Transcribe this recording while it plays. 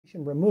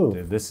Removed.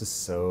 Dude, this is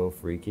so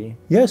freaky.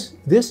 Yes,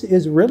 this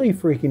is really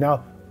freaky.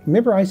 Now,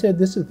 remember I said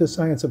this is the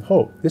science of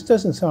hope. This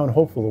doesn't sound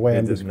hopeful the way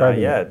I'm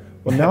describing it.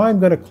 Well, now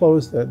I'm going to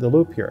close the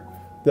loop here.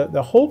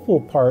 The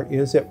hopeful part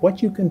is that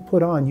what you can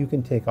put on, you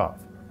can take off.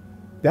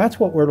 That's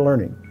what we're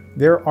learning.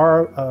 There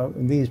are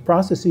these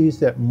processes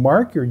that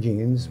mark your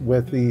genes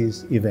with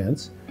these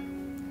events,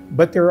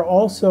 but there are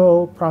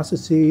also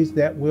processes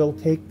that will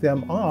take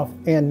them off.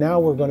 And now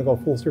we're going to go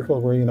full circle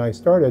where you and I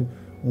started.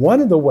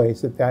 One of the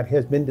ways that that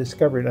has been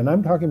discovered, and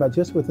I'm talking about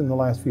just within the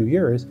last few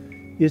years,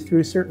 is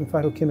through certain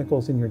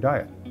phytochemicals in your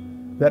diet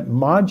that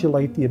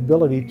modulate the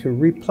ability to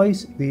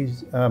replace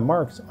these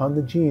marks on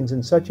the genes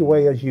in such a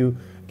way as you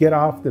get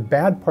off the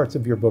bad parts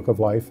of your book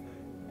of life,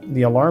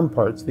 the alarm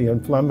parts, the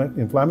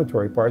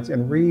inflammatory parts,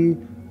 and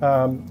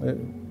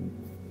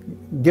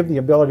give the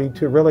ability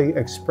to really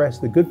express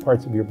the good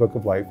parts of your book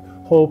of life,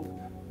 hope,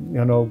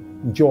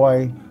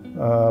 joy,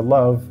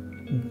 love,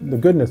 the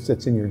goodness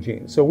that's in your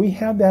genes. So we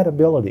have that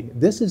ability.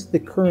 This is the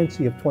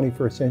currency of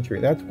 21st century.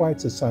 That's why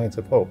it's a science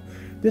of hope.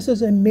 This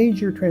is a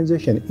major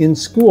transition. In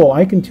school,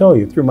 I can tell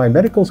you, through my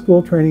medical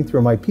school training,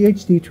 through my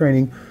PhD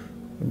training,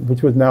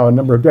 which was now a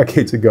number of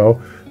decades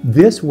ago,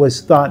 this was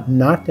thought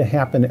not to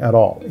happen at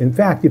all. In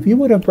fact, if you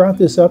would have brought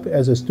this up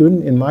as a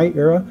student in my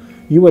era,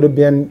 you would have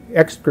been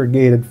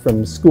expurgated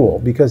from school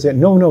because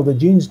no, the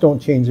genes don't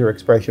change their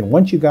expression.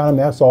 Once you got them,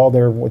 that's all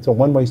there. It's a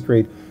one-way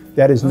street.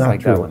 That is not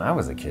true. That when I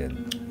was a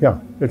kid. Yeah,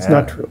 it's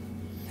not true.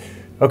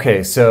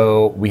 Okay,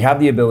 so we have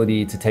the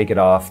ability to take it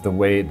off the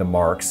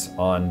marks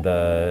on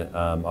the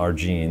our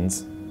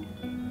genes,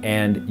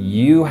 and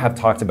you have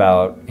talked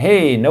about,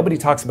 hey, nobody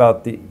talks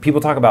about people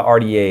talk about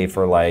RDA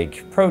for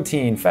like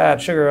protein,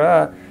 fat,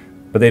 sugar,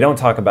 but they don't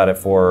talk about it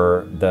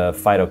for the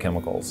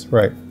phytochemicals.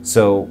 Right.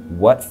 So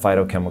what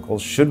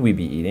phytochemicals should we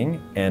be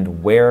eating,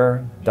 and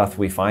where doth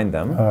we find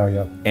them?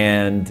 Yeah.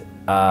 And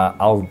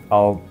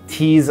I'll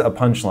tease a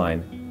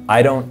punchline.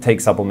 I don't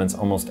take supplements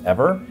almost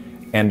ever.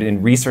 And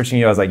in researching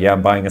you, I was like, yeah,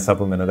 I'm buying a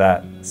supplement of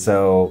that.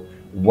 So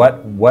what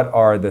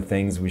are the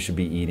things we should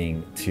be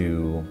eating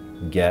to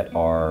get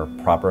our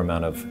proper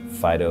amount of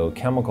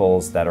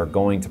phytochemicals that are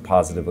going to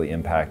positively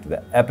impact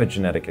the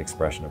epigenetic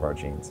expression of our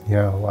genes?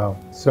 Yeah, wow.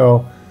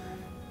 So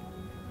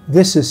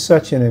this is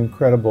such an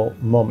incredible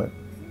moment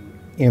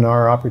in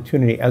our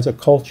opportunity as a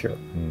culture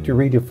to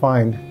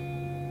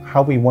redefine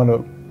how we want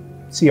to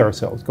see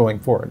ourselves going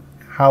forward,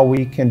 how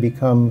we can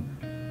become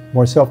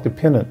more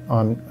self-dependent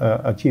on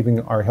achieving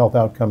our health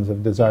outcomes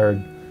of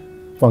desired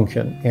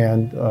function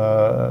and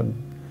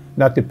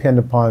not depend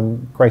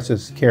upon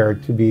crisis care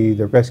to be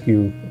the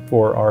rescue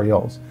for our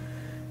ills.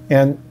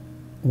 And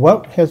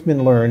what has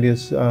been learned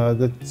is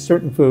that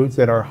certain foods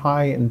that are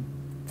high in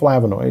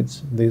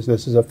flavonoids,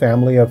 this is a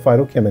family of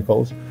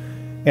phytochemicals,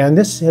 and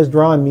this has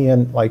drawn me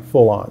in like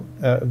full on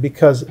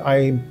because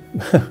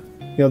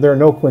there are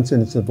no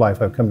coincidences of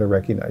life I've come to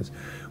recognize.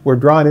 We're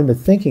drawn into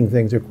thinking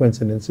things are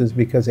coincidences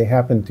because they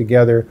happen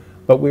together,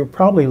 but we're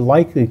probably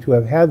likely to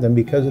have had them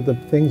because of the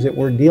things that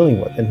we're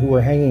dealing with and who we're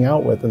hanging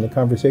out with and the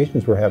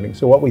conversations we're having.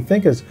 So what we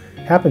think is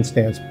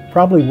happenstance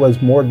probably was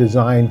more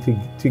designed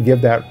to give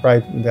that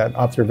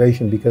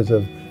observation because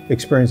of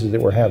experiences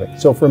that we're having.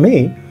 So for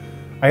me,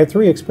 I had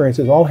 3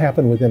 experiences, all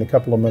happened within a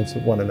couple of months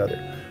of one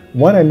another.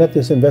 One, I met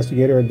this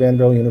investigator at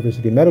Vanderbilt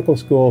University Medical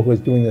School who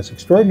was doing this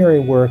extraordinary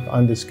work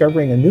on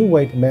discovering a new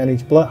way to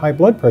manage high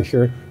blood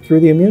pressure through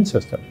the immune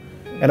system.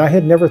 And I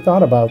had never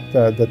thought about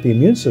that the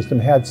immune system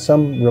had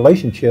some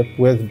relationship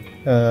with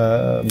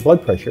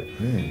blood pressure.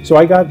 So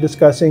I got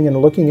discussing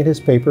and looking at his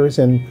papers,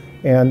 and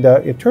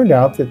it turned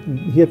out that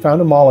he had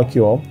found a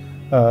molecule,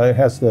 it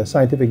has the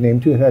scientific name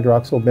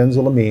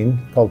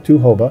 2-hydroxylbenzylamine, called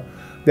 2-HOBA,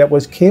 that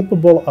was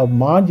capable of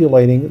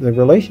modulating the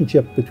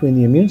relationship between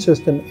the immune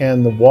system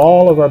and the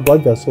wall of our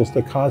blood vessels to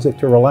cause it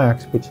to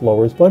relax, which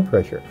lowers blood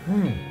pressure.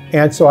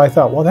 And so I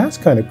thought, well, that's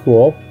kind of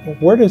cool.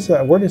 Where does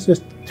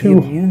this The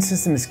immune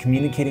system is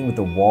communicating with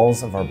the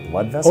walls of our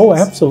blood vessels? Oh,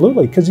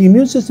 absolutely, because the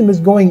immune system is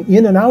going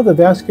in and out of the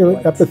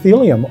vascular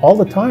epithelium all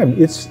the time.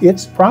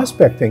 It's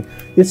prospecting.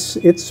 It's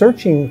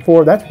searching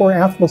for, that's where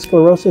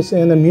atherosclerosis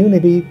and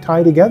immunity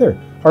tie together,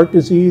 heart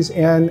disease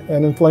and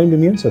an inflamed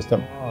immune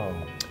system.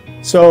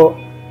 So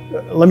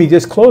let me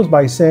just close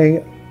by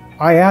saying,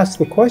 I asked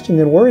the question,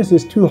 then where is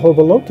this 2-HOBA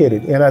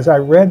located? And as I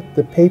read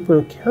the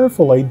paper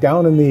carefully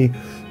down in the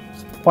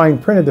fine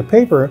print of the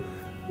paper,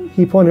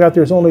 he pointed out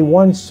there's only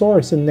one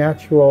source in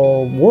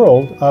natural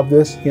world of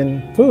this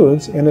in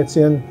foods, and it's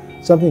in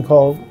something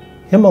called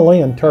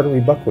Himalayan tartary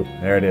buckwheat.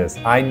 There it is.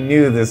 I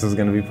knew this was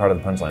going to be part of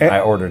the punchline.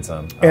 I ordered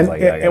some. I was like,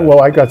 yeah,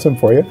 well, I got some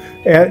for you.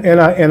 And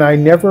I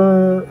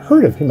never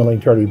heard of Himalayan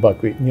tartary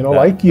buckwheat.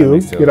 Like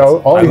you,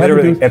 all you had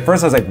to do. At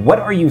first I was like, what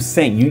are you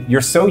saying?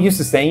 You're so used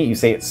to saying it, you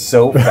say it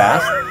so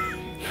fast.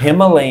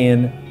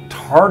 Himalayan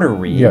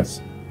tartary.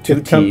 Yes.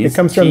 2 T's, it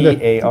comes from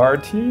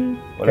T-A-R-T?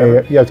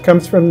 Whatever. Yeah, it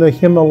comes from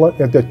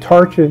the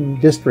Tartan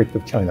district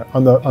of China,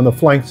 on the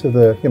flanks of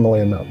the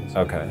Himalayan mountains.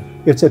 Okay.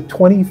 It's a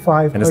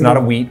 2,500. And it's not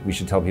a wheat. We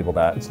should tell people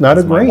that. It's not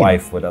a grain. My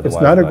wife would otherwise.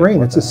 It's not a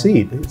grain. It's a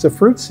seed. It's a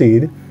fruit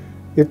seed,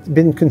 It's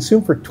been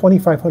consumed for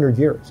 2,500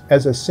 years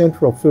as a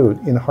central food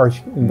in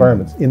harsh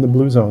environments, in the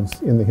blue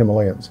zones in the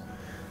Himalayas.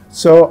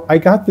 So I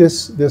got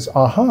this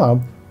aha.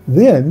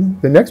 Then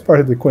the next part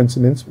of the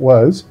coincidence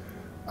was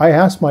I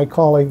asked my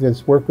colleague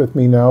that's worked with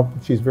me now,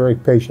 she's very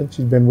patient,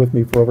 she's been with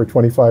me for over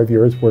 25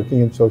 years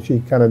working, and so she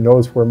kind of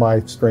knows where my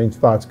strange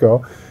thoughts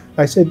go.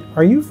 I said,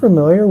 are you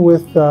familiar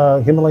with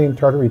Himalayan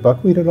Tartary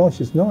buckwheat at all? She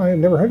says, no, I have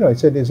never heard of it.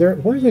 I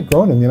said, where is it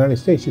grown in the United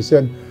States? She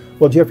said,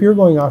 well, Jeff, you're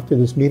going off to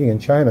this meeting in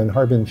China, in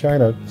Harbin,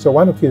 China, so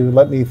why don't you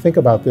let me think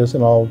about this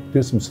and I'll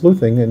do some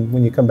sleuthing, and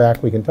when you come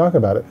back we can talk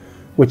about it,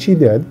 which she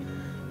did.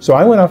 So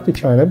I went off to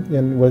China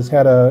and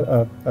had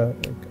a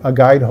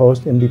guide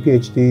host, MD,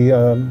 PhD,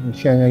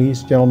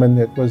 Shanghaiese gentleman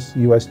that was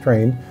US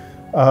trained.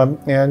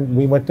 And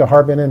we went to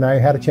Harbin, and I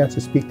had a chance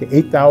to speak to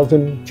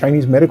 8,000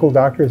 Chinese medical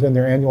doctors in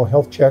their annual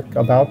health check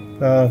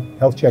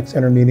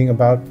center meeting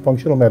about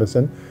functional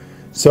medicine.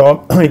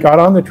 So I got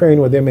on the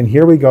train with him, and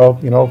here we go,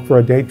 for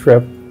a day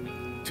trip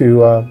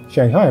to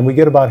Shanghai. And we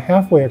get about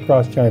halfway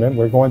across China, and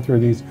we're going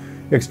through these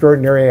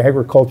extraordinary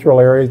agricultural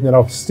areas, and then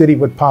a city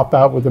would pop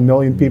out with 1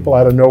 million people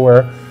out of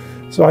nowhere.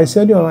 So I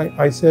said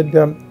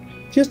to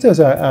him, just as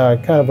a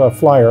kind of a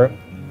flyer,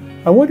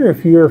 I wonder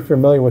if you're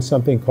familiar with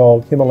something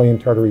called Himalayan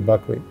Tartary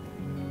buckwheat.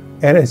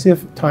 And as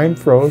if time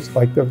froze,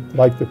 like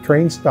the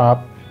train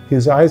stopped,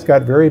 his eyes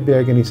got very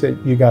big, and he said,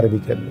 you got to be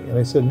kidding me. And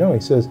I said, no.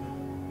 He says,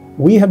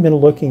 we have been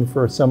looking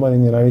for someone in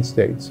the United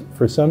States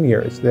for some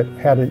years that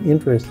had an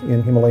interest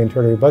in Himalayan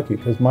Tartary buckwheat,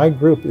 because my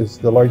group is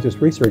the largest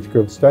research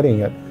group studying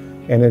it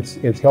and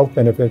its health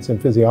benefits and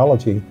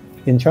physiology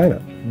in China.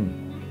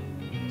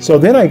 So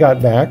then I got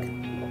back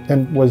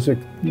and was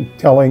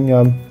telling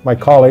my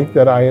colleague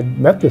that I had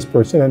met this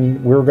person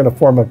and we were going to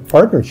form a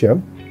partnership.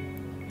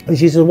 And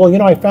she said,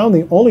 well, I found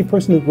the only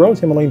person who grows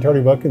Himalayan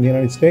Tartary buckwheat in the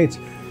United States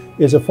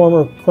is a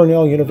former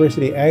Cornell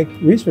University ag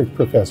research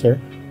professor,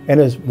 and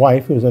his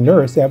wife, who's a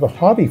nurse. They have a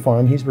hobby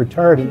farm. He's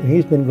retired, and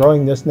he's been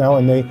growing this now,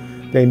 and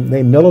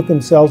they mill it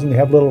themselves, and they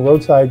have little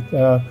roadside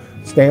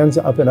stands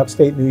up in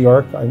upstate New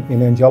York,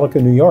 in Angelica,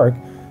 New York.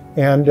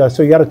 And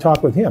so you got to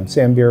talk with him.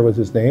 Sam Beer was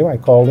his name. I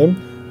called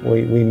him.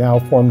 We now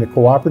formed a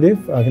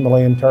cooperative,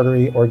 Himalayan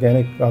Tartary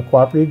Organic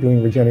Cooperative,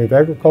 doing regenerative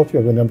agriculture.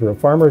 We have a number of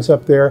farmers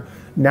up there.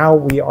 Now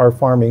we are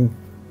farming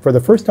for the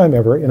first time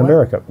ever in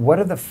America. What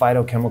are the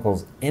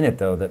phytochemicals in it,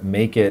 though, that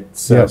make it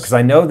so? Because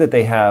I know that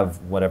they have,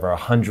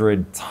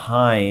 100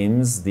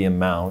 times the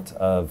amount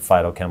of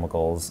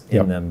phytochemicals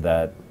in them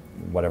that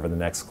whatever the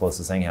next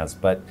closest thing has.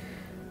 But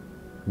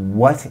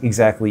what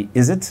exactly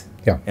is it?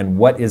 And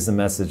what is the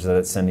message that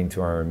it's sending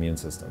to our immune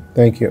system?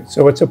 Thank you.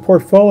 So it's a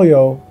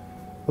portfolio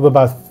of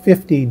about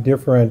 50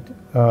 different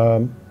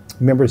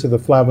members of the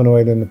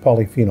flavonoid and the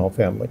polyphenol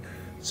family.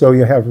 So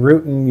you have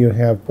rutin, you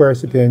have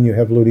quercetin, you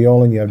have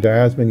luteolin, you have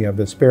diasmin, you have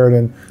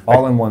asparagine.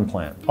 All in one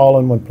plant. All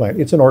in one plant.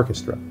 It's an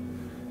orchestra.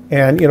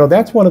 And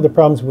that's one of the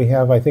problems we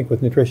have, I think,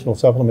 with nutritional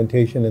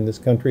supplementation in this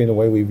country, and the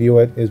way we view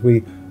it is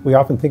we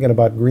often thinking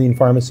about green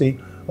pharmacy.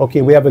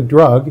 Okay, we have a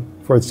drug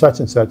for such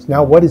and such.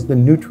 Now what is the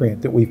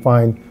nutrient that we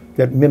find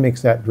that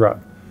mimics that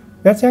drug?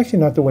 That's actually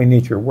not the way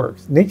nature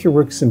works. Nature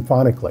works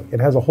symphonically. It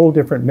has a whole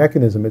different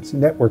mechanism. It's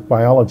network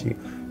biology.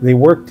 They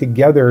work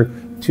together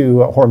to,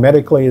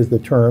 hormetically is the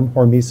term,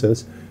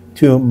 hormesis,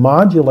 to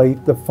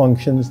modulate the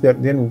functions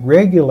that then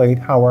regulate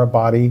how our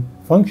body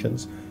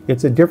functions.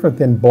 It's different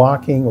than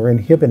blocking or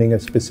inhibiting a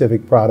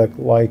specific product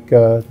like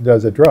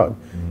does a drug.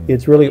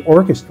 It's really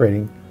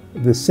orchestrating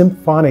the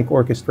symphonic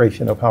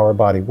orchestration of how our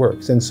body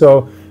works. And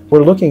so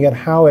we're looking at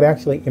how it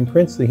actually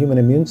imprints the human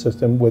immune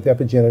system with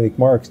epigenetic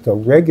marks to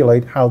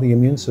regulate how the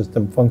immune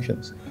system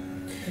functions.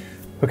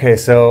 Okay,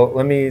 so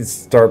let me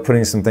start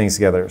putting some things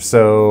together.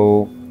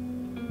 So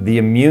the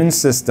immune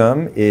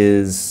system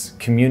is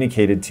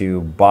communicated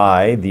to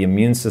by the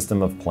immune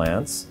system of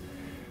plants.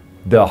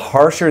 The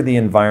harsher the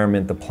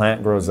environment the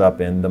plant grows up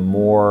in, the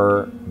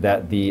more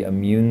that the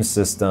immune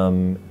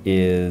system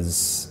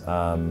is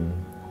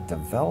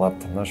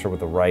developed. I'm not sure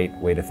what the right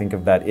way to think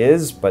of that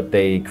is, but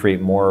they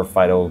create more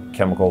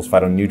phytochemicals,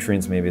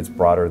 phytonutrients. Maybe it's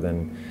broader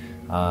than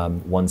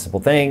one simple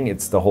thing.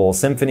 It's the whole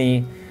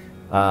symphony.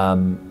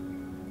 But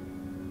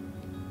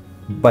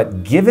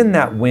given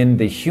that when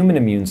the human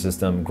immune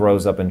system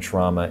grows up in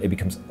trauma, it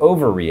becomes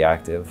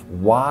overreactive,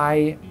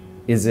 why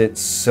is it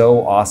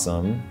so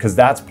awesome? Because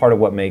that's part of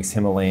what makes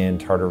Himalayan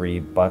Tartary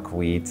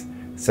buckwheat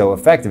so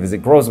effective, is it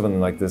grows up in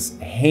like this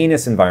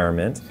heinous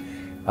environment,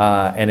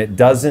 and it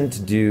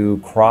doesn't do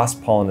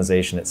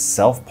cross-pollination. It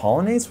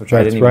self-pollinates, which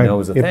I didn't even know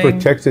was a thing. It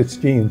protects its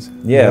genes.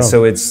 Yeah,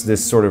 so it's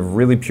this sort of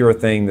really pure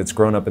thing that's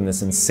grown up in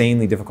this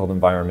insanely difficult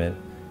environment.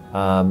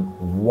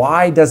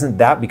 Why doesn't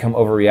that become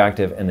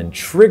overreactive and then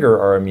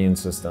trigger our immune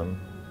system?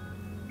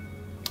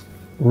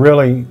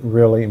 Really,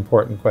 really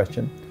important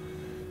question.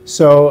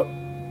 So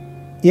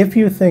if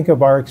you think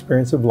of our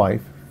experience of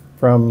life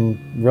from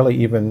really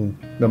even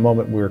the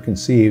moment we were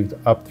conceived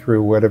up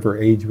through whatever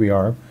age we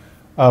are,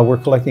 we're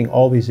collecting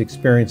all these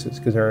experiences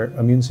because our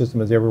immune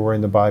system is everywhere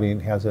in the body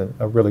and has a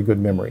really good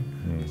memory.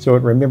 So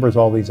it remembers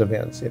all these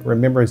events. It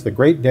remembers the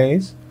great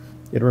days,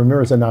 It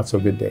remembers the not so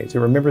good days. It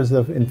remembers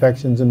the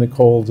infections and the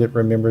colds. It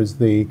remembers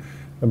the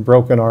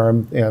broken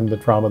arm and the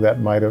trauma that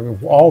might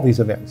have, all these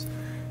events.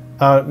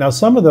 Now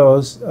some of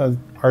those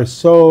are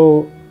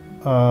so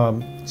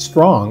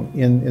strong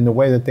in the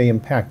way that they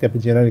impact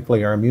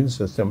epigenetically our immune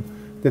system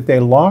that they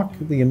lock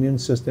the immune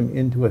system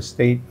into a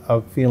state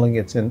of feeling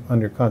it's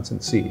under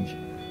constant siege.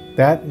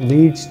 That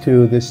leads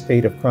to this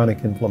state of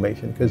chronic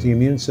inflammation because the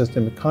immune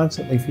system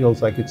constantly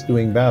feels like it's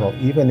doing battle,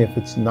 even if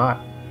it's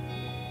not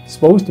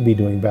supposed to be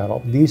doing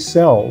battle. These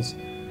cells,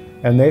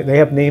 and they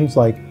have names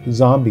like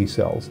zombie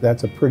cells.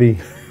 That's a pretty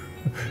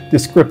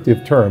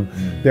descriptive term.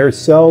 They're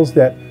cells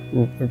that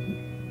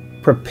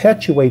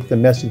perpetuate the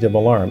message of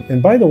alarm.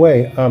 And by the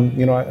way,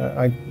 you know,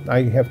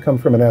 I have come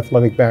from an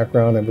athletic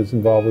background. I was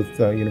involved with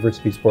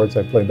university sports.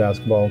 I played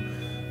basketball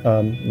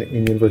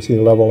in university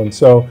level. And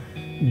so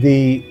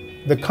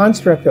the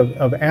construct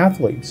of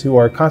athletes who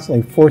are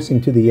constantly forcing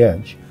to the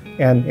edge,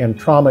 and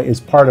trauma is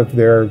part of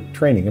their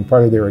training and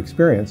part of their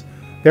experience,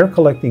 they're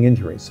collecting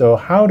injuries. So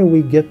how do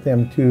we get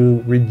them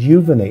to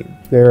rejuvenate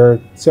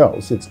their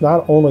cells? It's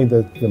not only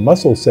the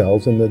muscle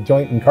cells and the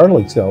joint and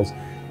cartilage cells,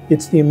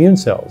 it's the immune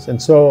cells.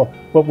 And so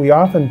what we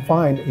often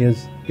find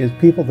is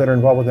people that are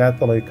involved with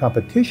athletic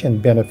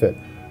competition benefit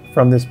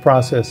from this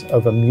process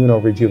of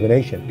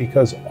immunorejuvenation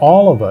because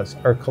all of us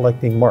are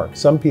collecting marks.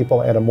 Some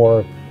people at a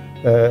more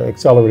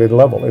accelerated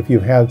level. If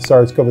you've had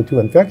SARS-CoV-2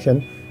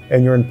 infection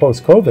and you're in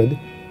post-COVID,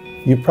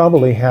 you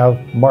probably have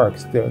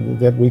marks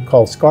that we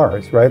call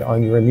scars, right,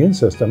 on your immune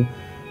system.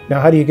 Now,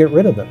 how do you get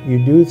rid of them?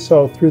 You do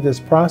so through this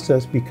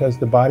process because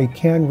the body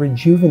can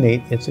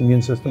rejuvenate its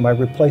immune system by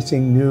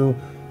replacing new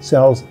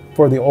cells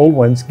for the old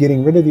ones,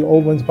 getting rid of the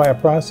old ones by a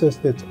process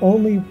that's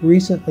only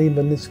recently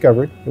been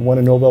discovered. It won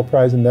a Nobel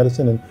Prize in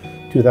Medicine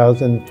in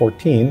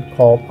 2014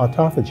 called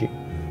autophagy.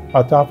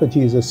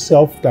 Autophagy is a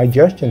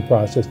self-digestion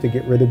process to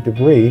get rid of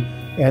debris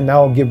and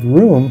now give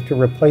room to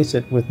replace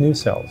it with new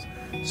cells.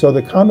 So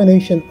the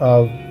combination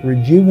of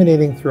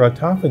rejuvenating through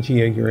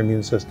autophagy of your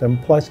immune system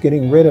plus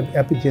getting rid of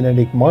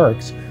epigenetic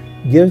marks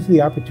gives the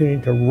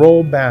opportunity to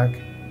roll back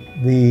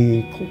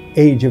the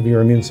age of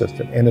your immune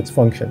system and its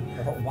function.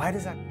 Why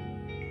does that?